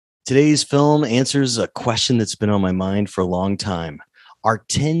Today's film answers a question that's been on my mind for a long time. Are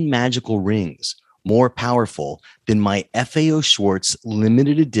 10 magical rings more powerful than my FAO Schwartz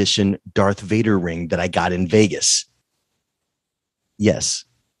limited edition Darth Vader ring that I got in Vegas? Yes.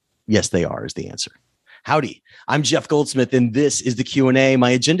 Yes, they are, is the answer. Howdy, I'm Jeff Goldsmith, and this is the Q&A. My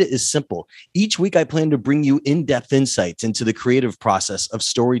agenda is simple. Each week, I plan to bring you in-depth insights into the creative process of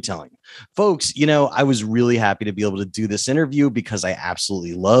storytelling. Folks, I was really happy to be able to do this interview because I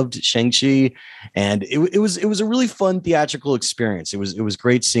absolutely loved Shang-Chi, and it was a really fun theatrical experience. It was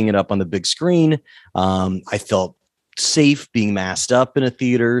great seeing it up on the big screen. I felt safe being masked up in a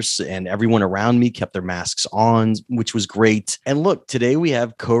theater, and everyone around me kept their masks on, which was great. And look, today we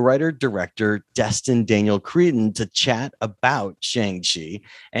have co-writer director Destin Daniel Cretton to chat about Shang-Chi.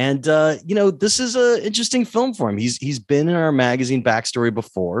 And this is an interesting film for him. He's been in our magazine Backstory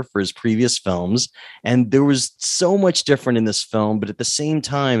before for his previous films, and there was so much different in this film, but at the same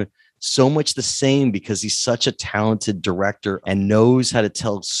time so much the same because he's such a talented director and knows how to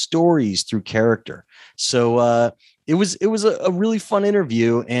tell stories through character. So it was a really fun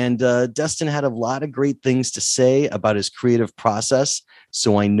interview, and Destin had a lot of great things to say about his creative process.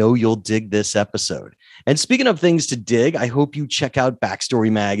 So I know you'll dig this episode. And speaking of things to dig, I hope you check out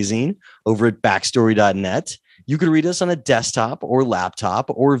Backstory Magazine over at backstory.net. You can read us on a desktop or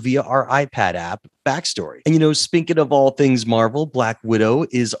laptop or via our iPad app, Backstory. And, speaking of all things Marvel, Black Widow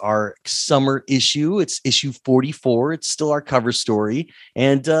is our summer issue. It's issue 44. It's still our cover story.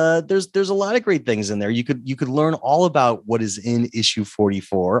 And there's a lot of great things in there. You could learn all about what is in issue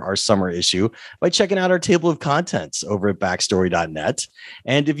 44, our summer issue, by checking out our table of contents over at backstory.net.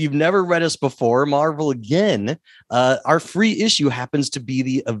 And if you've never read us before, Marvel again, our free issue happens to be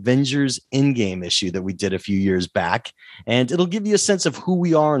the Avengers Endgame issue that we did a few years back. And it'll give you a sense of who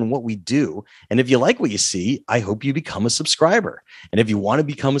we are and what we do. And if you like what you see, I hope you become a subscriber. And if you want to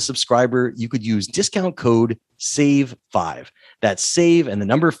become a subscriber, you could use discount code SAVE5. That's SAVE and the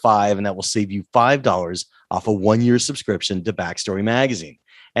number 5, and that will save you $5 off a 1-year subscription to Backstory Magazine.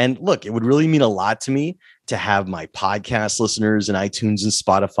 And look, it would really mean a lot to me to have my podcast listeners in iTunes and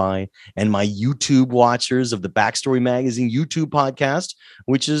Spotify and my YouTube watchers of the Backstory Magazine YouTube podcast,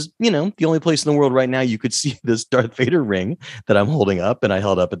 which is, the only place in the world right now you could see this Darth Vader ring that I'm holding up and I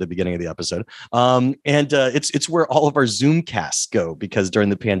held up at the beginning of the episode. It's where all of our Zoom casts go, because during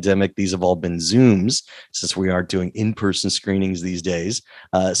the pandemic, these have all been Zooms since we aren't doing in-person screenings these days.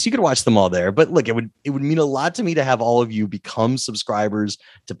 So you could watch them all there. But look, it would mean a lot to me to have all of you become subscribers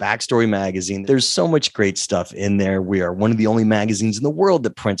to Backstory Magazine. There's so much great stuff in there. We are one of the only magazines in the world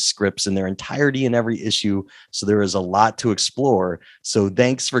that prints scripts in their entirety in every issue. So there is a lot to explore. So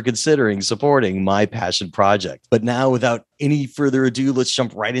thanks for considering supporting my passion project. But now, without any further ado, let's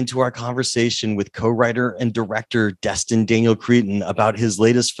jump right into our conversation with co-writer and director Destin Daniel Cretton about his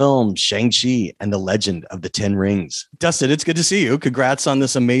latest film, Shang-Chi and the Legend of the Ten Rings. Destin, it's good to see you. Congrats on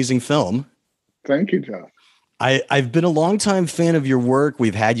this amazing film. Thank you, Jeff. I've been a longtime fan of your work.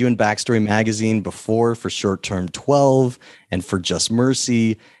 We've had you in Backstory Magazine before for Short Term 12 and for Just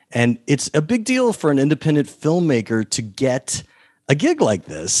Mercy. And it's a big deal for an independent filmmaker to get a gig like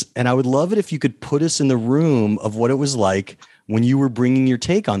this. And I would love it if you could put us in the room of what it was like when you were bringing your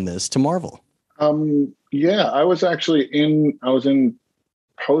take on this to Marvel. I was in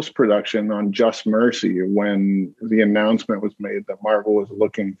post-production on Just Mercy when the announcement was made that Marvel was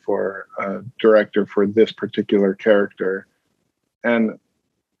looking for a director for this particular character. And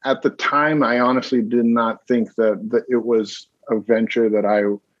at the time, I honestly did not think that it was a venture that I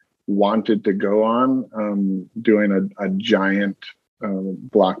wanted to go on, doing a giant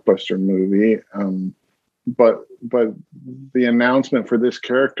blockbuster movie. But the announcement for this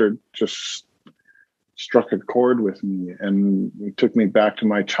character just struck a chord with me, and it took me back to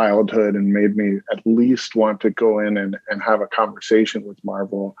my childhood and made me at least want to go in and have a conversation with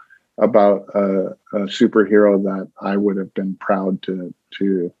Marvel about a superhero that I would have been proud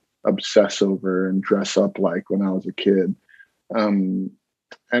to obsess over and dress up like when I was a kid. And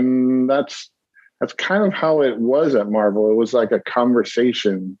that's kind of how it was at Marvel. It was like a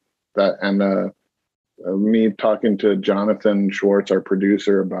conversation me talking to Jonathan Schwartz, our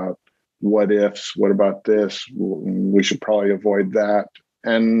producer, about what ifs, what about this? We should probably avoid that.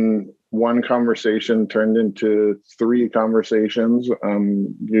 And one conversation turned into 3 conversations.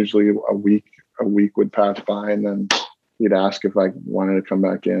 Usually a week would pass by, and then he'd ask if I wanted to come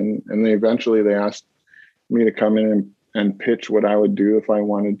back in. And then eventually they asked me to come in and pitch what I would do if I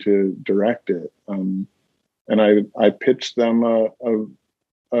wanted to direct it. And I pitched them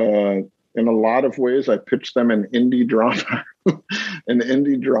in a lot of ways. I pitched them an indie drama,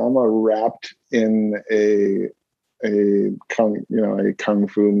 wrapped in a kung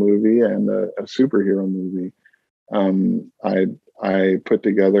fu movie and a superhero movie. I put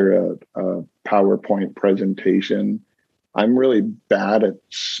together a PowerPoint presentation. I'm really bad at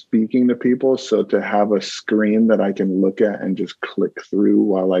speaking to people, so to have a screen that I can look at and just click through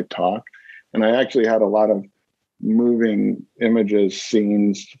while I talk. And I actually had a lot of moving images,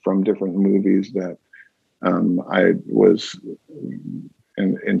 scenes from different movies that I was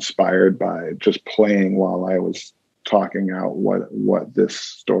inspired by just playing while I was talking out what this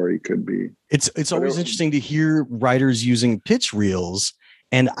story could be. It's always interesting to hear writers using pitch reels,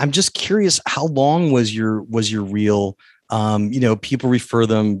 and I'm just curious, how long was your reel? People refer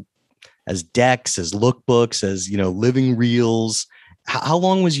them as decks, as lookbooks, as living reels. How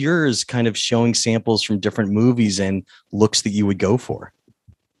long was yours, kind of showing samples from different movies and looks that you would go for?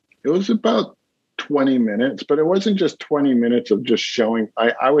 It was about 20 minutes, but it wasn't just 20 minutes of just showing.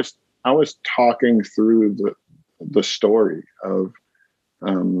 I was talking through the story of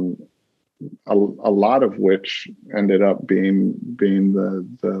a lot of which ended up being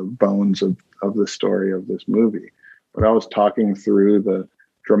the bones of the story of this movie. But I was talking through the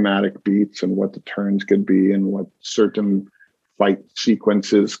dramatic beats and what the turns could be and what certain fight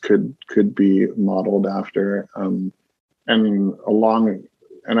sequences could be modeled after. And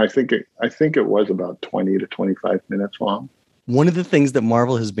I think it was about 20 to 25 minutes long. One of the things that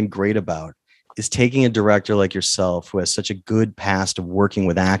Marvel has been great about is taking a director like yourself, who has such a good past of working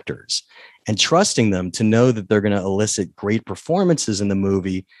with actors, and trusting them to know that they're going to elicit great performances in the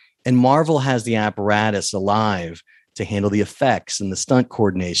movie. And Marvel has the apparatus alive to handle the effects and the stunt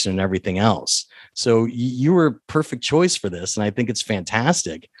coordination and everything else. So you were a perfect choice for this. And I think it's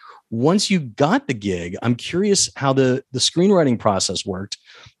fantastic. Once you got the gig, I'm curious how the screenwriting process worked,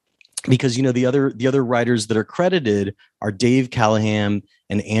 because, the other writers that are credited are Dave Callahan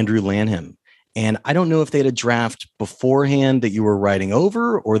and Andrew Lanham. And I don't know if they had a draft beforehand that you were writing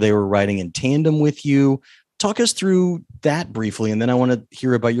over, or they were writing in tandem with you. Talk us through that briefly. And then I want to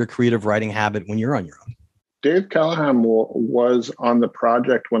hear about your creative writing habit when you're on your own. Dave Callahan was on the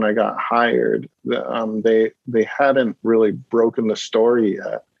project when I got hired. They hadn't really broken the story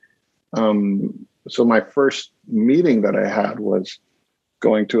yet. So my first meeting that I had was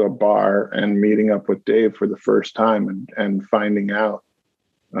going to a bar and meeting up with Dave for the first time and finding out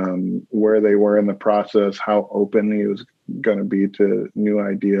where they were in the process, how open he was going to be to new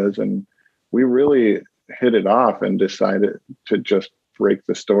ideas. And we really hit it off and decided to just break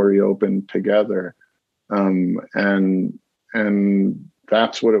the story open together. And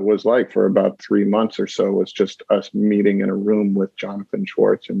that's what it was like for about 3 months or so, was just us meeting in a room with Jonathan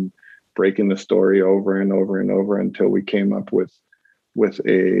Schwartz and breaking the story over and over and over until we came up with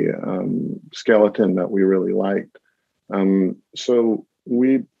a skeleton that we really liked. So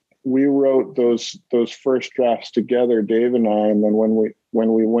we wrote those first drafts together, Dave and I, and then when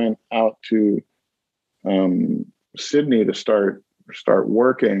we went out to Sydney to start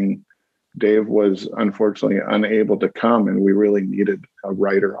working, Dave was unfortunately unable to come, and we really needed a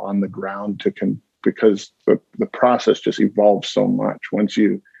writer on the ground because the process just evolves so much. Once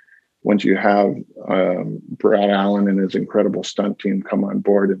you have Brad Allen and his incredible stunt team come on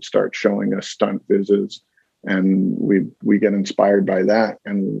board and start showing us stunt vises, and we get inspired by that,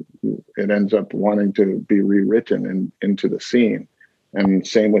 and it ends up wanting to be rewritten into the scene. And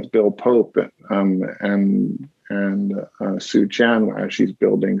same with Bill Pope and Sue Chan as she's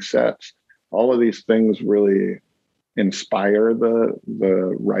building sets. All of these things really inspire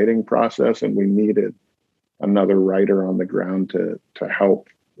the writing process, and we needed another writer on the ground to help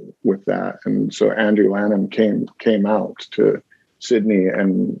with that. And so Andrew Lanham came out to Sydney,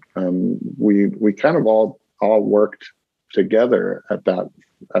 and we kind of all worked together at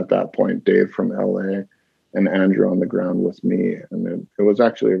that point. Dave from LA and Andrew on the ground with me, and it was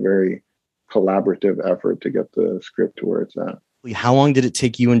actually a very collaborative effort to get the script to where it's at. How long did it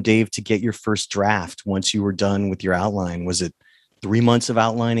take you and Dave to get your first draft once you were done with your outline? Was it 3 months of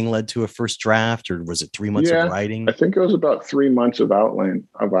outlining led to a first draft, or was it 3 months of writing? I think it was about 3 months of outlining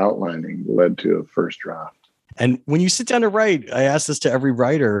led to a first draft. And when you sit down to write, I ask this to every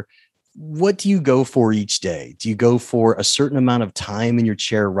writer, what do you go for each day? Do you go for a certain amount of time in your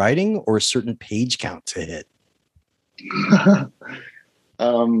chair writing, or a certain page count to hit?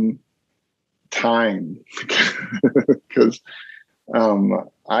 Time, because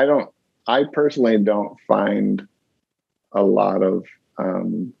I personally don't find a lot of,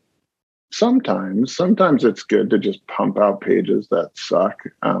 sometimes it's good to just pump out pages that suck.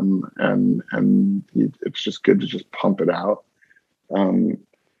 And it's just good to just pump it out.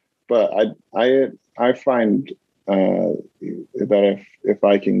 But I find that if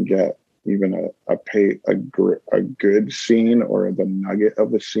I can get even a good scene or the nugget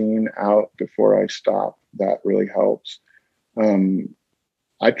of the scene out before I stop. That really helps.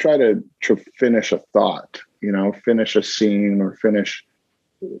 I try to finish a thought, finish a scene or finish,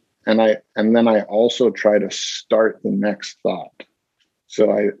 and then I also try to start the next thought.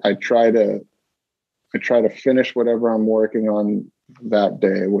 So I try to finish whatever I'm working on that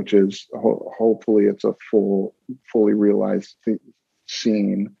day, which is hopefully it's a fully realized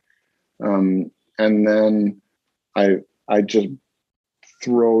scene. And then I just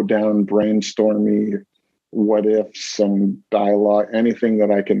throw down brainstormy what if, some dialogue, anything that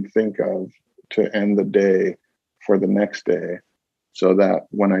I can think of to end the day for the next day, so that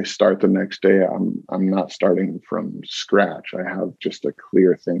when I start the next day, I'm not starting from scratch. I have just a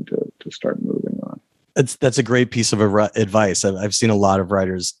clear thing to start moving on. That's a great piece of advice. I've seen a lot of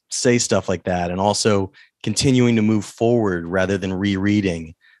writers say stuff like that, and also continuing to move forward rather than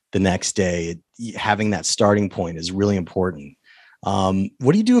rereading the next day. Having that starting point is really important.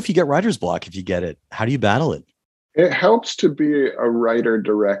 What do you do if you get writer's block? If you get it, how do you battle it? It helps to be a writer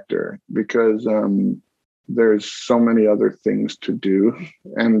director because there's so many other things to do,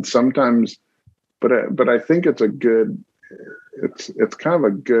 and sometimes, but I think it's it's kind of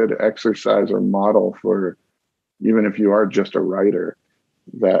a good exercise or model for, even if you are just a writer,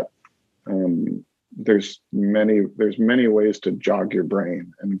 that there's many ways to jog your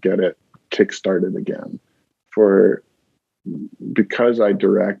brain and get it kickstarted again. Because I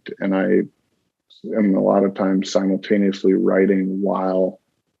direct and I am a lot of times simultaneously writing while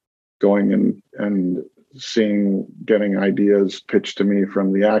going and getting ideas pitched to me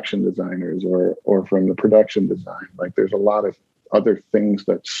from the action designers or from the production design. Like, there's a lot of other things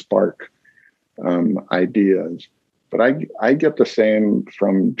that spark ideas, but I get the same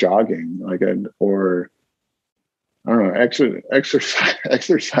from jogging, I don't know,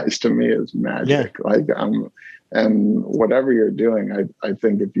 exercise to me is magic. Yeah. And whatever you're doing, I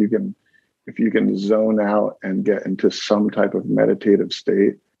think if you can zone out and get into some type of meditative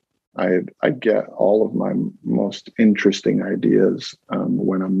state, I get all of my most interesting ideas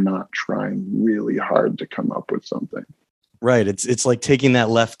when I'm not trying really hard to come up with something. Right. It's like taking that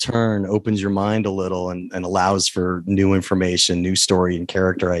left turn opens your mind a little and allows for new information, new story and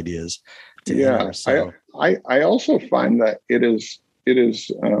character ideas to enter. So I also find that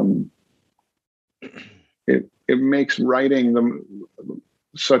it makes writing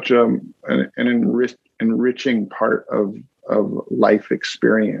such an enriching part of life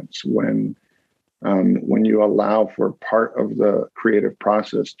experience when you allow for part of the creative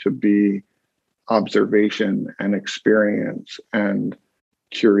process to be observation and experience and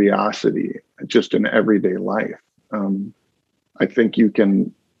curiosity just in everyday life. I think you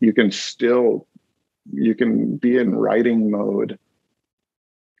can be in writing mode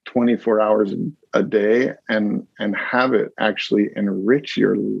 24 hours a day and have it actually enrich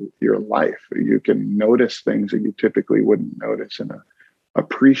your life. You can notice things that you typically wouldn't notice and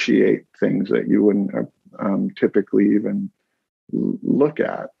appreciate things that you wouldn't typically even look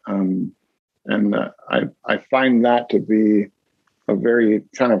at. I find that to be a very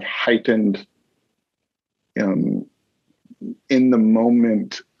kind of heightened, in the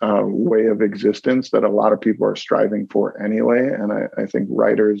moment way of existence that a lot of people are striving for anyway. And I think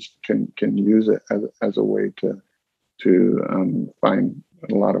writers can use it as a way to find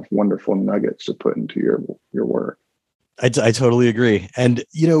a lot of wonderful nuggets to put into your work. I totally agree. And,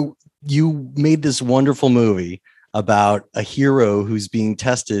 you made this wonderful movie about a hero who's being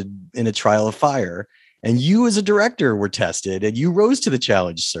tested in a trial of fire. And you as a director were tested, and you rose to the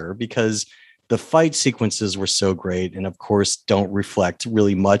challenge, sir, because the fight sequences were so great. And of course, don't reflect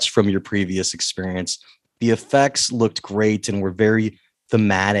really much from your previous experience. The effects looked great and were very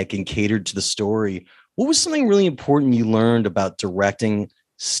thematic and catered to the story. What was something really important you learned about directing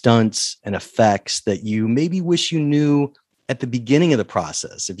stunts and effects that you maybe wish you knew at the beginning of the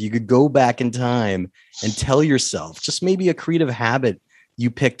process? If you could go back in time and tell yourself just maybe a creative habit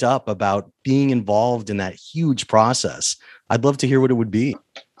you picked up about being involved in that huge process, I'd love to hear what it would be.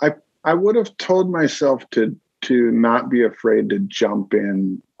 I would have told myself to not be afraid to jump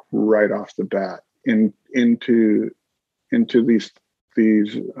in right off the bat into these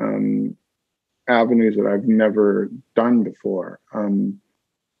avenues that I've never done before, and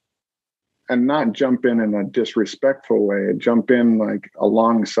not jump in a disrespectful way. Jump in like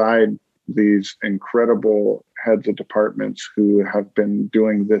alongside these incredible heads of departments who have been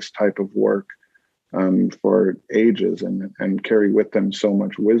doing this type of work for ages and carry with them so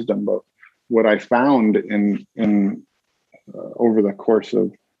much wisdom. But what I found in over the course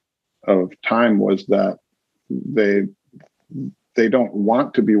of time was that they don't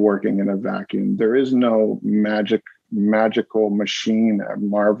want to be working in a vacuum. There is no magical machine at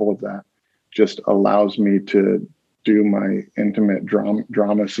Marvel that just allows me to do my intimate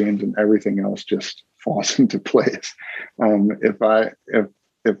drama scenes and everything else just falls into place. If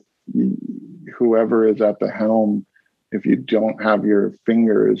whoever is at the helm, if you don't have your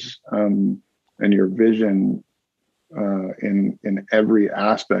fingers and your vision in every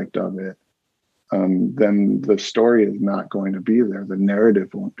aspect of it, then the story is not going to be there. The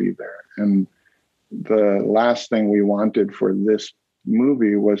narrative won't be there. And the last thing we wanted for this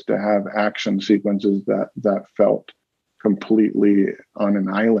movie was to have action sequences that felt completely on an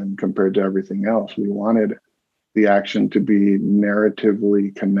island compared to everything else. We wanted the action to be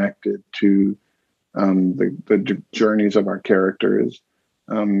narratively connected to the journeys of our characters.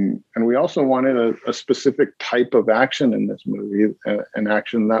 And we also wanted a specific type of action in this movie, an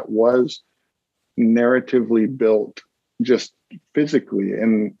action that was narratively built just physically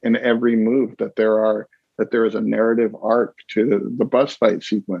in every move, that there is a narrative arc to the bus fight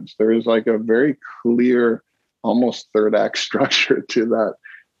sequence. There is like a very clear, almost third act structure to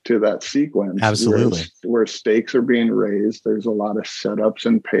that sequence. Absolutely. Where stakes are being raised. There's a lot of setups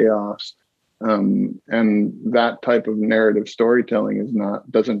and payoffs. And that type of narrative storytelling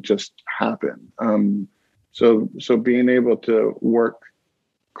doesn't just happen. So being able to work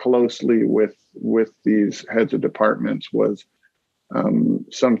closely with these heads of departments was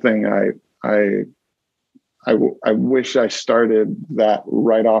something I wish I started that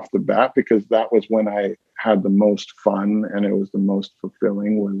right off the bat, because that was when I had the most fun and it was the most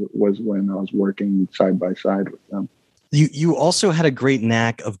fulfilling, was when I was working side by side with them. You also had a great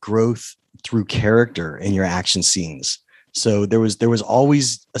knack of growth through character in your action scenes. So there was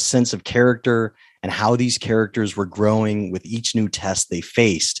always a sense of character and how these characters were growing with each new test they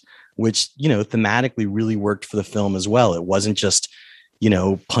faced, which, thematically really worked for the film as well. It wasn't just,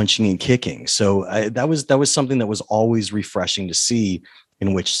 punching and kicking. So that was something that was always refreshing to see,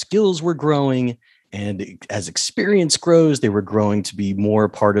 in which skills were growing. And as experience grows, they were growing to be more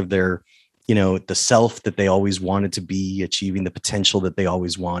part of their, the self that they always wanted to be, achieving the potential that they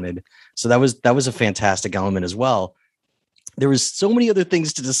always wanted. So that was a fantastic element as well. There was so many other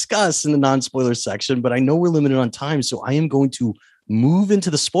things to discuss in the non-spoiler section, but I know we're limited on time. So I am going to move into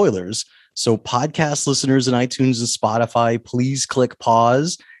the spoilers. So podcast listeners in iTunes and Spotify, please click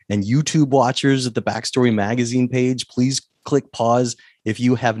pause. And YouTube watchers at the Backstory Magazine page, please click pause. If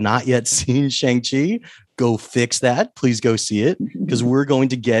you have not yet seen Shang-Chi, go fix that. Please go see it, because we're going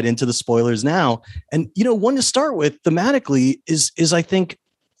to get into the spoilers now. And, one to start with thematically is I think,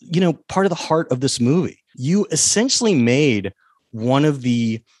 part of the heart of this movie. You essentially made one of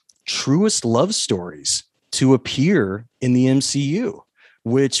the truest love stories to appear in the MCU,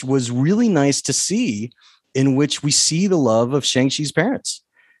 which was really nice to see, in which we see the love of Shang-Chi's parents,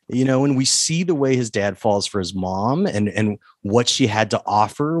 and we see the way his dad falls for his mom, and what she had to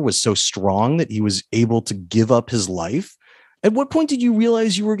offer was so strong that he was able to give up his life. At what point did you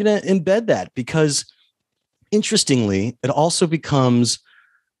realize you were going to embed that? Because interestingly, it also becomes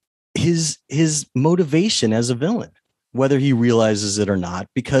his motivation as a villain, whether he realizes it or not,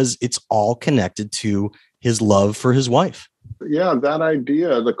 because it's all connected to his love for his wife. Yeah, that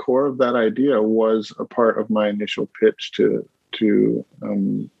idea, the core of that idea was a part of my initial pitch to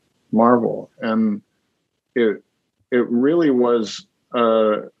Marvel. And it really was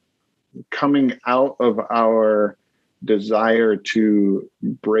coming out of our desire to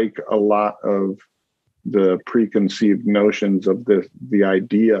break a lot of the preconceived notions of the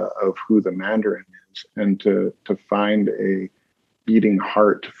idea of who the Mandarin is, and to find a beating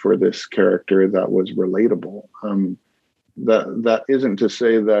heart for this character that was relatable. That isn't to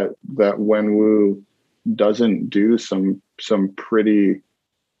say that Wenwu doesn't do some pretty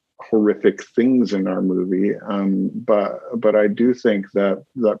horrific things in our movie, but I do think that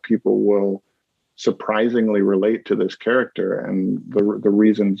people will surprisingly relate to this character and the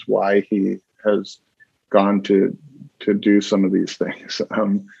reasons why he has gone to do some of these things.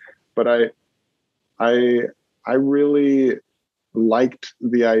 But I really liked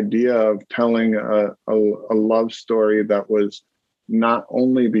the idea of telling a love story that was not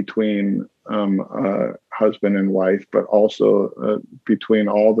only between husband and wife, but also between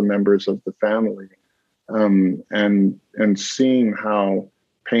all the members of the family, and seeing how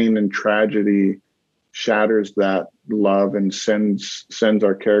pain and tragedy shatters that love and sends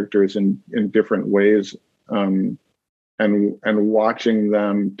our characters in different ways, and watching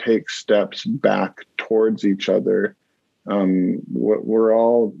them take steps back towards each other. We're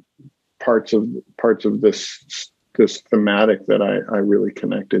all parts of this this thematic that I really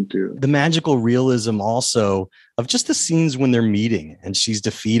connected to. The magical realism also of just the scenes when they're meeting and she's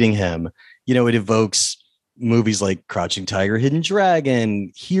defeating him, you know, it evokes movies like Crouching Tiger, Hidden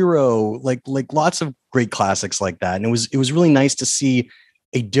Dragon, Hero, like lots of great classics like that. And it was really nice to see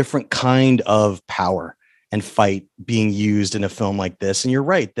a different kind of power and fight being used in a film like this. And you're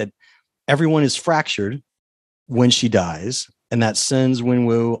right that everyone is fractured when she dies, and that sends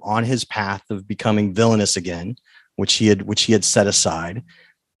Wenwu on his path of becoming villainous again, which he had set aside.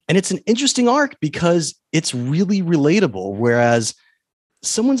 And it's an interesting arc because it's really relatable. Whereas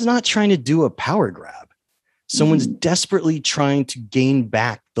someone's not trying to do a power grab. Someone's desperately trying to gain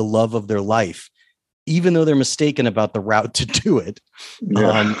back the love of their life, even though they're mistaken about the route to do it.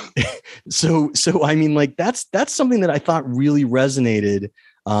 Yeah. So I mean, like that's something that I thought really resonated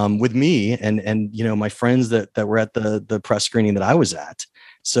with me and you know, my friends that were at the press screening that I was at.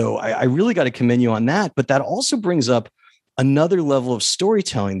 So I really got to commend you on that. But that also brings up another level of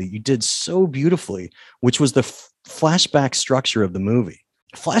storytelling that you did so beautifully, which was the flashback structure of the movie.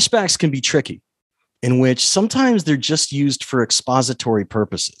 Flashbacks can be tricky, in which sometimes they're just used for expository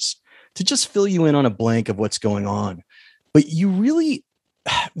purposes to just fill you in on a blank of what's going on. But you really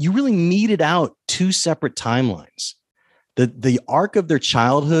meted out two separate timelines. The arc of their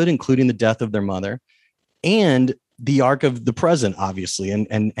childhood, including the death of their mother, and the arc of the present, obviously,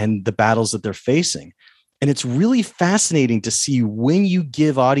 and the battles that they're facing. And it's really fascinating to see when you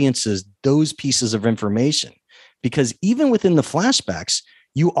give audiences those pieces of information, because even within the flashbacks,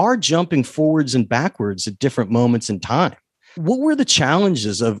 you are jumping forwards and backwards at different moments in time. What were the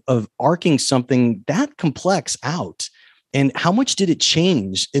challenges of arcing something that complex out? And how much did it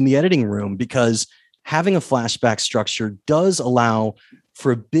change in the editing room? Because having a flashback structure does allow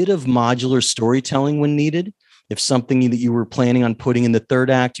for a bit of modular storytelling when needed. If something that you were planning on putting in the third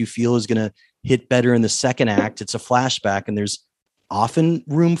act you feel is going to hit better in the second act, it's a flashback and there's often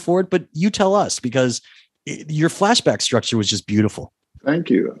room for it. But you tell us, because your flashback structure was just beautiful. Thank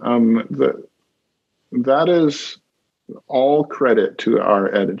you. That is all credit to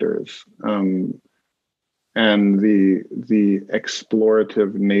our editors, and the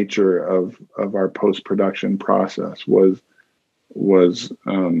explorative nature of our post-production process was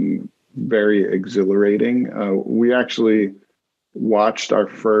very exhilarating. We actually watched our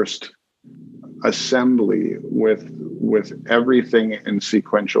first assembly with everything in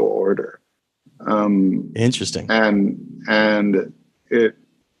sequential order. Interesting. And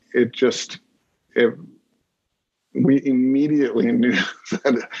we immediately knew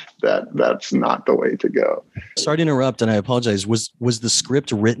that's not the way to go. Sorry to interrupt, and I apologize. Was the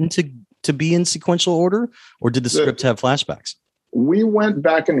script written to be in sequential order, or did the script have flashbacks? We went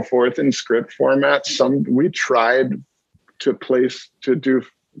back and forth in script format. We tried to do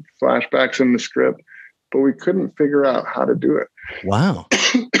flashbacks in the script, but we couldn't figure out how to do it. Wow.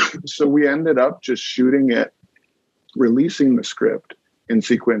 So we ended up just releasing the script in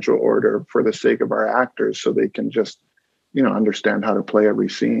sequential order for the sake of our actors, so they can just, understand how to play every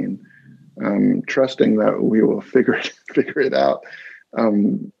scene, trusting that we will figure it out.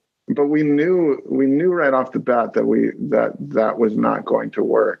 But we knew right off the bat that was not going to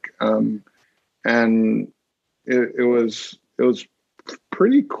work. And it was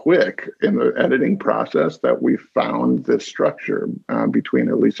pretty quick in the editing process that we found this structure between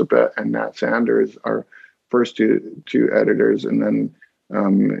Elizabeth and Nat Sanders, our first two editors, and then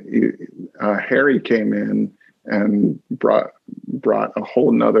Harry came in and brought a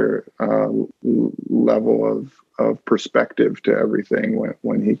whole nother level of perspective to everything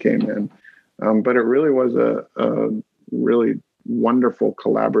when he came in. But it really was a really wonderful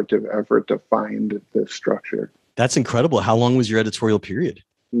collaborative effort to find this structure. That's incredible. How long was your editorial period?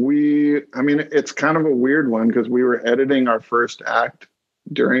 It's kind of a weird one because we were editing our first act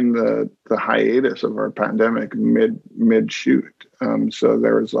during the hiatus of our pandemic mid shoot. So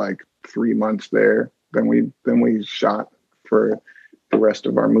there was like 3 months there. Then we shot for the rest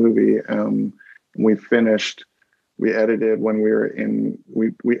of our movie. We edited when we were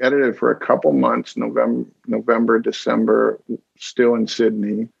we edited for a couple months, November, December, still in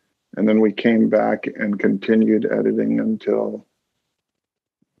Sydney. And then we came back and continued editing until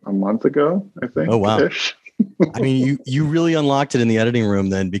a month ago, I think. Oh, wow. I mean, you really unlocked it in the editing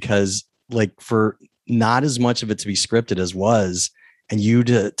room then, because like for not as much of it to be scripted as was, and you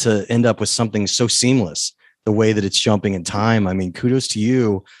to end up with something so seamless, the way that it's jumping in time. I mean, kudos to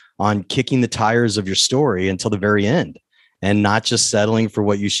you on kicking the tires of your story until the very end and not just settling for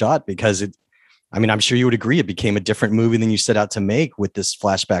what you shot, because I'm sure you would agree it became a different movie than you set out to make with this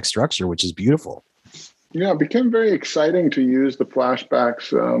flashback structure, which is beautiful. Yeah, it became very exciting to use the flashbacks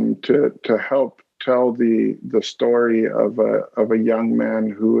to help tell the story of a young man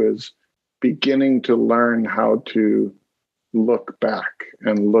who is beginning to learn how to look back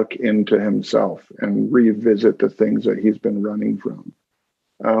and look into himself and revisit the things that he's been running from.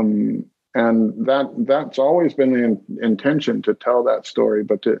 And that's always been the intention, to tell that story,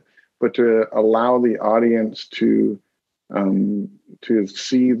 but to allow the audience to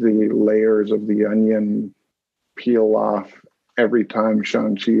see the layers of the onion peel off every time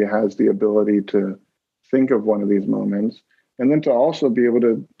Shang-Chi has the ability to think of one of these moments, and then to also be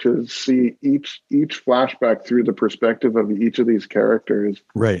able to see each flashback through the perspective of each of these characters.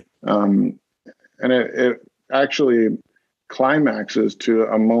 Right. And it actually climaxes to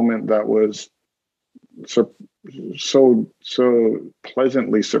a moment that was so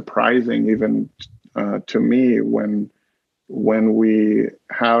pleasantly surprising, even to me, when we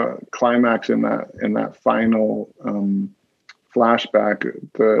have climax in that final flashback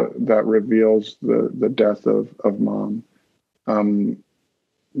that reveals the death of Mom.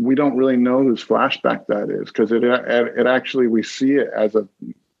 We don't really know whose flashback that is, because it actually, we see it as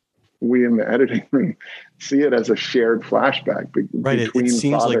we in the editing room see it as a shared flashback between it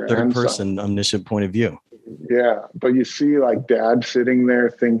seems father like third and person son. omniscient point of view. Yeah, but you see like dad sitting there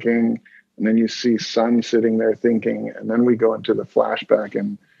thinking, and then you see son sitting there thinking, and then we go into the flashback,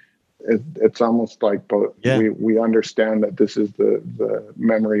 and it's almost like both. Yeah. We understand that this is the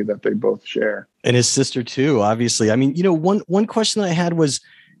memory that they both share, and his sister too. Obviously, I mean, one question that I had was,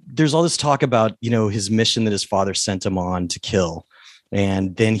 there's all this talk about his mission that his father sent him on to kill,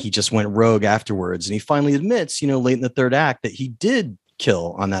 and then he just went rogue afterwards, and he finally admits, late in the third act, that he did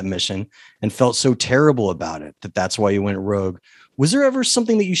kill on that mission and felt so terrible about it that's why he went rogue. Was there ever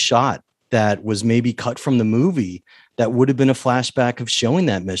something that you shot that was maybe cut from the movie that would have been a flashback of showing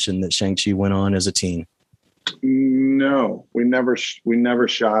that mission that Shang-Chi went on as a teen? No, we never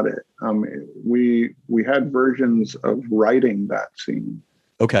shot it. We had versions of writing that scene.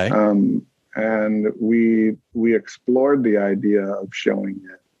 Okay. And we explored the idea of showing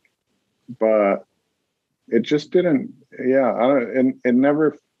it, but it just didn't. Yeah, it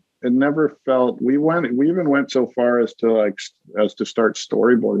never felt. We even went so far as to start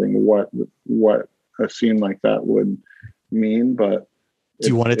storyboarding what a scene like that would mean. But do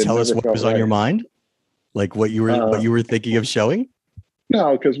you want to tell us what was on your mind, like what you were thinking of showing?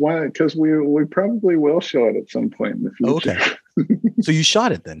 No, because we probably will show it at some point in the future. Okay. So you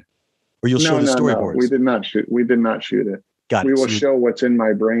shot it then, or you'll show the storyboards? No, we did not shoot. We did not shoot it. Got it. We will show what's in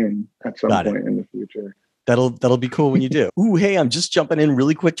my brain at some point in the future. That'll be cool when you do. Ooh, hey, I'm just jumping in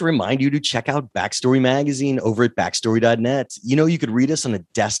really quick to remind you to check out Backstory Magazine over at backstory.net. You could read us on a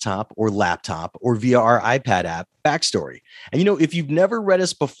desktop or laptop or via our iPad app, Backstory. And if you've never read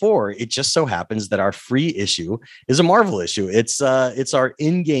us before, it just so happens that our free issue is a Marvel issue. It's our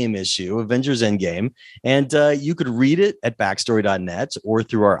in-game issue, Avengers Endgame, and you could read it at backstory.net or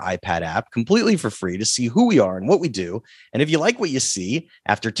through our iPad app completely for free to see who we are and what we do. And if you like what you see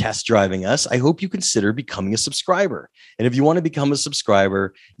after test driving us, I hope you consider becoming a subscriber. And if you want to become a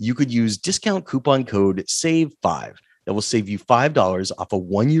subscriber, you could use discount coupon code SAVE5. That will save you $5 off a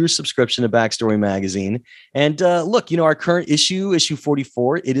 1-year subscription to Backstory Magazine. And look, our current issue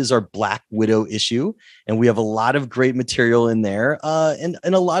 44, it is our Black Widow issue. And we have a lot of great material in there and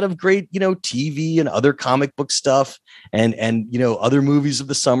a lot of great, TV and other comic book stuff and other movies of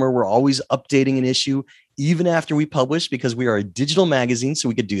the summer. We're always updating an issue even after we publish, because we are a digital magazine, so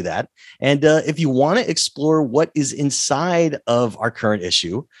we could do that. And if you want to explore what is inside of our current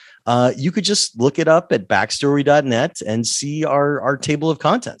issue, you could just look it up at backstory.net and see our table of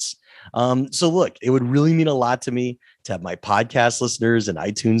contents. So look, it would really mean a lot to me to have my podcast listeners and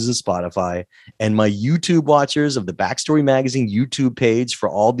iTunes and Spotify and my YouTube watchers of the Backstory Magazine YouTube page for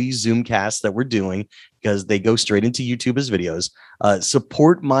all these Zoomcasts that we're doing, because they go straight into YouTube as videos,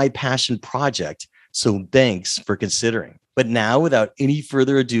 support my passion project. So thanks for considering. But now, without any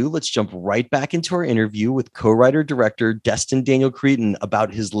further ado, let's jump right back into our interview with co-writer-director Destin Daniel Cretton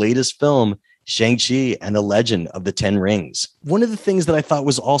about his latest film, Shang-Chi and the Legend of the Ten Rings. One of the things that I thought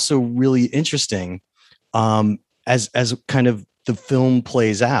was also really interesting as kind of the film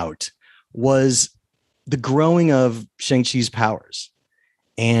plays out was the growing of Shang-Chi's powers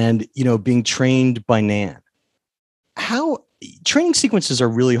and, being trained by Nan. How training sequences are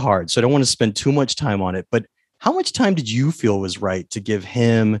really hard, so I don't want to spend too much time on it, but how much time did you feel was right to give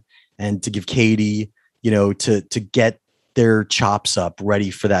him and to give Katie, to get their chops up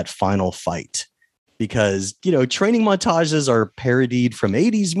ready for that final fight? Because, training montages are parodied from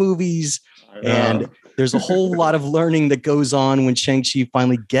 80s movies, and there's a whole lot of learning that goes on when Shang-Chi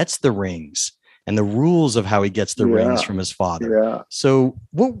finally gets the rings and the rules of how he gets the rings from his father. Yeah. So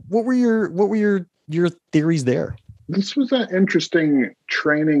what were your your theories there? This was an interesting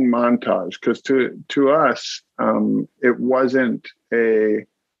training montage because to us, it wasn't a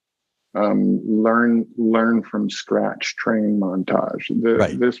learn from scratch training montage.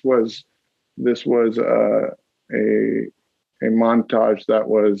 Right. This was a montage that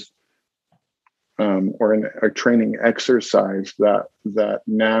was or a training exercise that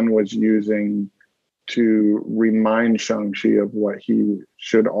Nan was using to remind Shang-Chi of what he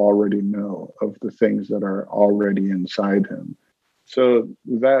should already know, of the things that are already inside him. So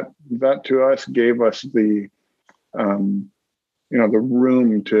that to us gave us the the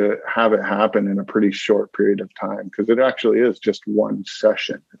room to have it happen in a pretty short period of time, because it actually is just one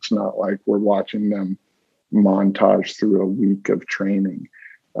session. It's not like we're watching them montage through a week of training.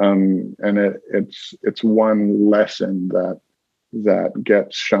 And it's one lesson that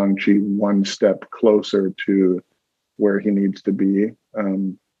gets Shang-Chi one step closer to where he needs to be.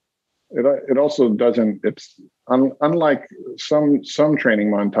 It also doesn't, it's unlike some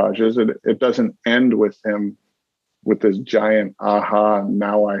training montages, it doesn't end with him with this giant aha,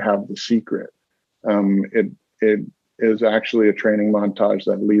 now I have the secret. It is actually a training montage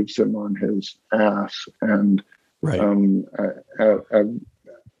that leaves him on his ass and right.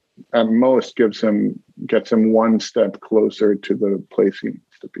 At most gets him one step closer to the place he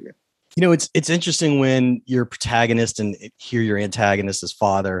needs to be. It's interesting when your protagonist and here your antagonist, his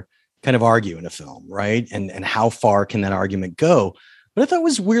father, kind of argue in a film, right? And how far can that argument go? But I thought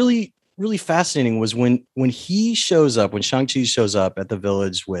was really, really fascinating was when he shows up, when Shang-Chi shows up at the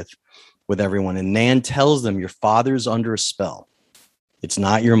village with everyone, and Nan tells them, your father's under a spell. It's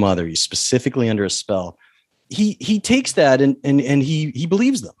not your mother. He's specifically under a spell. He takes that and he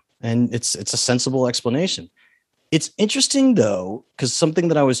believes them. And it's a sensible explanation. It's interesting, though, because something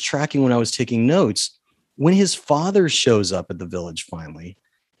that I was tracking when I was taking notes, when his father shows up at the village finally,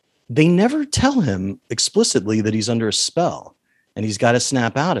 they never tell him explicitly that he's under a spell and he's got to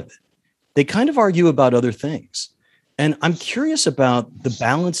snap out of it. They kind of argue about other things. And I'm curious about the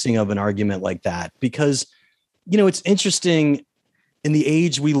balancing of an argument like that, because, it's interesting in the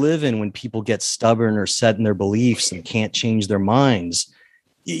age we live in when people get stubborn or set in their beliefs and can't change their minds.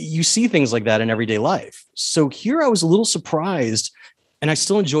 You see things like that in everyday life. So here I was a little surprised, and I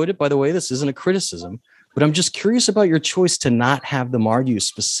still enjoyed it. By the way, this isn't a criticism, but I'm just curious about your choice to not have them argue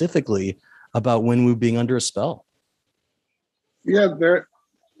specifically about Wenwu being under a spell. Yeah, there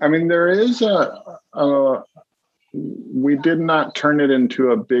is we did not turn it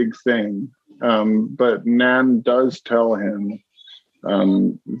into a big thing, but Nan does tell him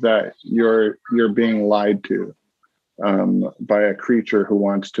that you're being lied to. By a creature who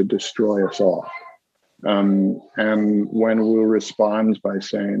wants to destroy us all. And Wenwu responds by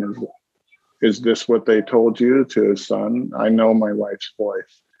saying, is this what they told you, to his son? I know my wife's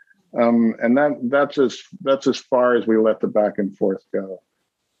voice. And that's as far as we let the back and forth go.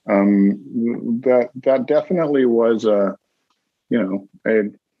 That definitely was a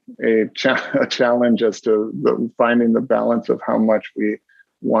challenge as to finding the balance of how much we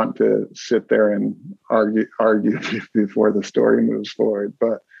want to sit there and argue before the story moves forward.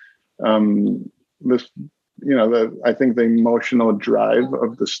 But I think the emotional drive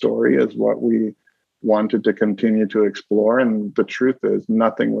of the story is what we wanted to continue to explore. And the truth is,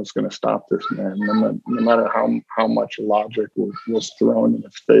 nothing was going to stop this man. No matter how much logic was thrown in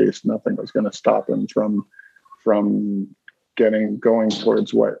his face, nothing was going to stop him from going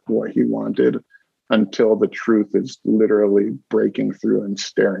towards what he wanted, until the truth is literally breaking through and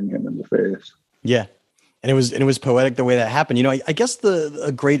staring him in the face. Yeah. And it was poetic the way that happened. I guess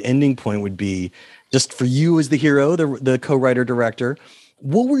a great ending point would be, just for you as the hero, the co-writer director,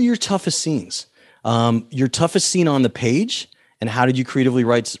 what were your toughest scenes? Your toughest scene on the page, and how did you creatively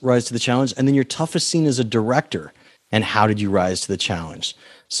rise to the challenge? And then your toughest scene as a director, and how did you rise to the challenge?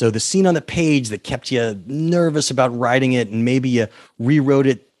 So the scene on the page that kept you nervous about writing it, and maybe you rewrote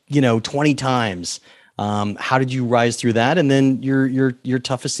it 20 times. How did you rise through that? And then your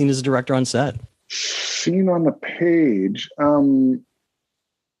toughest scene as a director on set? Scene on the page.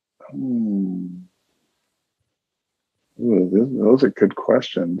 Those are good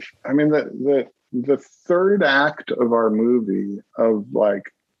questions. I mean, the third act of our movie, of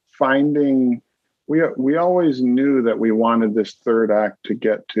like finding, we always knew that we wanted this third act to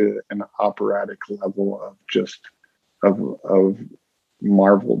get to an operatic level of just of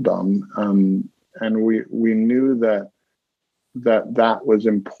Marveldom, and we knew that was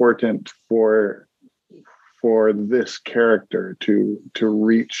important for this character to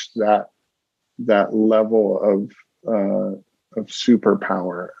reach that level of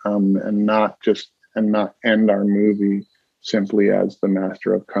superpower, and not end our movie simply as the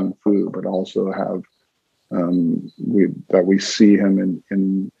master of kung fu, but also have we see him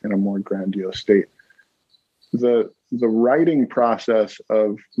in a more grandiose state. The writing process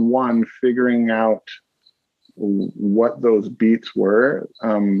of one figuring out what those beats were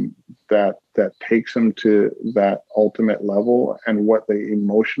that takes him to that ultimate level, and what they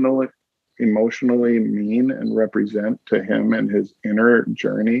emotionally mean and represent to him and his inner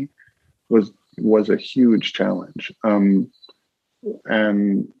journey was a huge challenge. And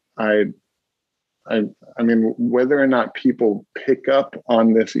I mean, whether or not people pick up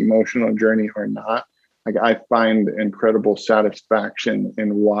on this emotional journey or not, like, I find incredible satisfaction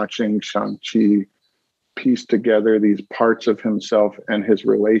in watching Shang-Chi piece together these parts of himself and his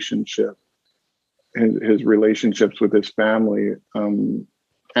relationships with his family,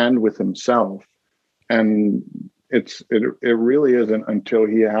 and with himself. And it really isn't until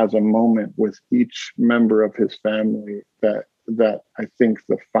he has a moment with each member of his family that I think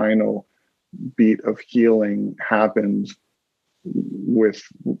the final beat of healing happens with,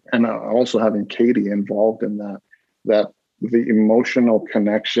 and also having Katie involved in that the emotional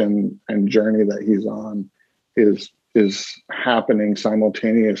connection and journey that he's on is happening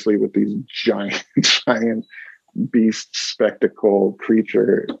simultaneously with these giant beast spectacle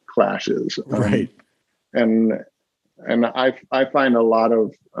creature clashes. Right. And I find a lot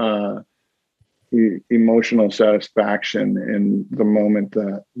of emotional satisfaction in the moment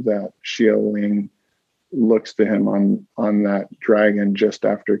that Xia Ling looks to him on that dragon just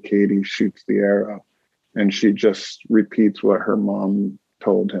after Katie shoots the arrow, and she just repeats what her mom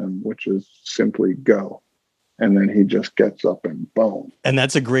told him, which is simply go. And then he just gets up and boom. And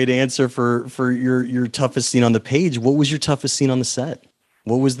that's a great answer for your toughest scene on the page. What was your toughest scene on the set?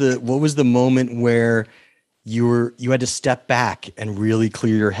 What was the moment where you had to step back and really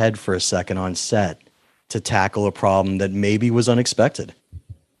clear your head for a second on set to tackle a problem that maybe was unexpected?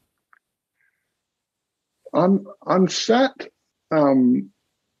 On set, I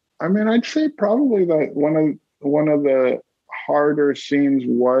mean, I'd say probably that one of the harder scenes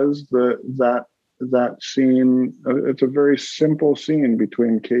was that scene. It's a very simple scene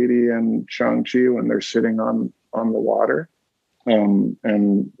between Katie and Shang-Chi when they're sitting on the water, and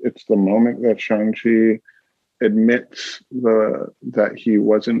it's the moment that Shang-Chi admits that he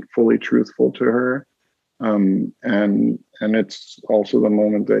wasn't fully truthful to her, and it's also the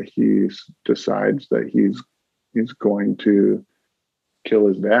moment that he decides that he's going to kill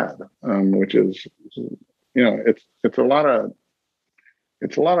his dad, which is, it's a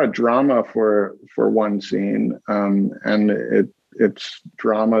lot of drama for one scene, and it's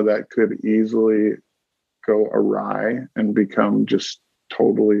drama that could easily go awry and become just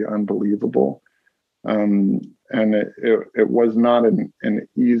totally unbelievable. And it was not an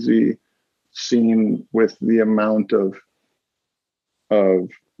easy scene with the amount of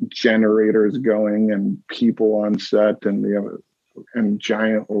generators going and people on set and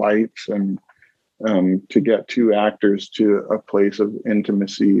giant lights, and to get two actors to a place of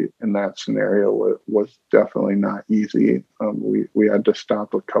intimacy in that scenario was definitely not easy. We had to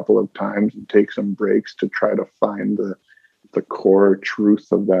stop a couple of times and take some breaks to try to find the core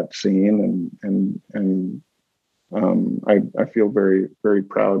truth of that scene, and I feel very, very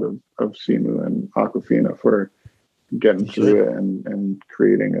proud of Simu and Aquafina for getting through it and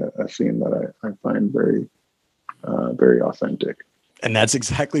creating a scene that I find very, very authentic. And that's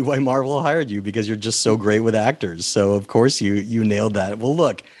exactly why Marvel hired you, because you're just so great with actors. So of course you nailed that. Well,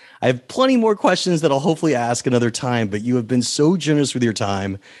 look, I have plenty more questions that I'll hopefully ask another time, but you have been so generous with your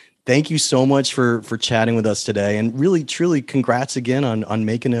time. Thank you so much for chatting with us today. And really, truly, congrats again on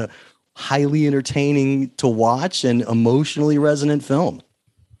making a highly entertaining to watch and emotionally resonant film.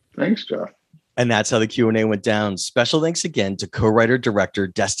 Thanks, Jeff. And that's how the Q&A went down. Special thanks again to co-writer-director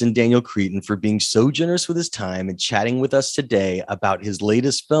Destin Daniel Cretton for being so generous with his time and chatting with us today about his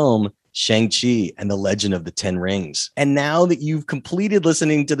latest film, Shang-Chi and the Legend of the Ten Rings. And now that you've completed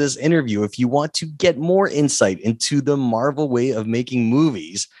listening to this interview, if you want to get more insight into the Marvel way of making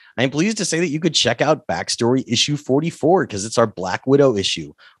movies, I'm pleased to say that you could check out Backstory issue 44, because it's our Black Widow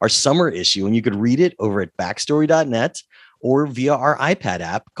issue, our summer issue, and you could read it over at backstory.net or via our iPad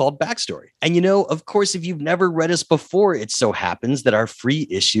app called Backstory. And of course, if you've never read us before, it so happens that our free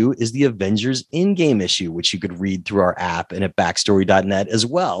issue is the Avengers in-game issue, which you could read through our app and at backstory.net as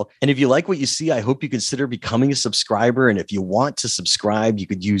well. And if you like what you see, I hope you consider becoming a subscriber. And if you want to subscribe, you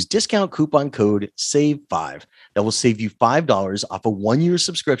could use discount coupon code SAVE5. That will save you $5 off a 1-year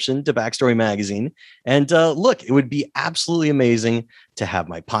subscription to Backstory Magazine. And look, it would be absolutely amazing to have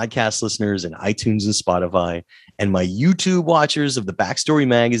my podcast listeners in iTunes and Spotify and my YouTube watchers of the Backstory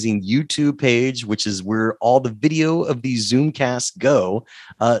Magazine YouTube page, which is where all the video of these Zoomcasts go,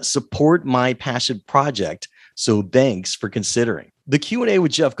 support my passion project. So thanks for considering. The Q&A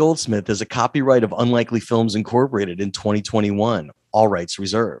with Jeff Goldsmith is a copyright of Unlikely Films Incorporated in 2021. All rights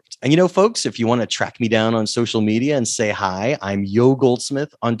reserved. And folks, if you want to track me down on social media and say hi, I'm Yo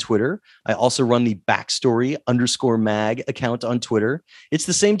Goldsmith on Twitter. I also run the Backstory_mag account on Twitter. It's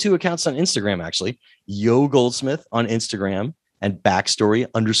the same two accounts on Instagram, actually. Yo Goldsmith on Instagram and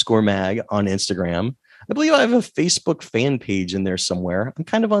Backstory_mag on Instagram. I believe I have a Facebook fan page in there somewhere. I'm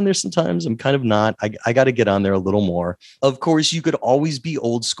kind of on there sometimes. I'm kind of not. I got to get on there a little more. Of course, you could always be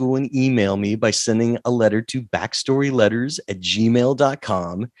old school and email me by sending a letter to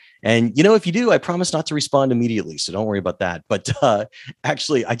backstoryletters@gmail.com. And, if you do, I promise not to respond immediately. So don't worry about that. But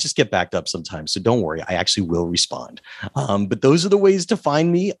actually, I just get backed up sometimes. So don't worry. I actually will respond. But those are the ways to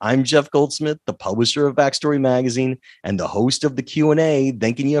find me. I'm Jeff Goldsmith, the publisher of Backstory Magazine and the host of the Q&A,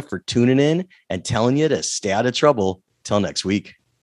 thanking you for tuning in and telling you to stay out of trouble. Till next week.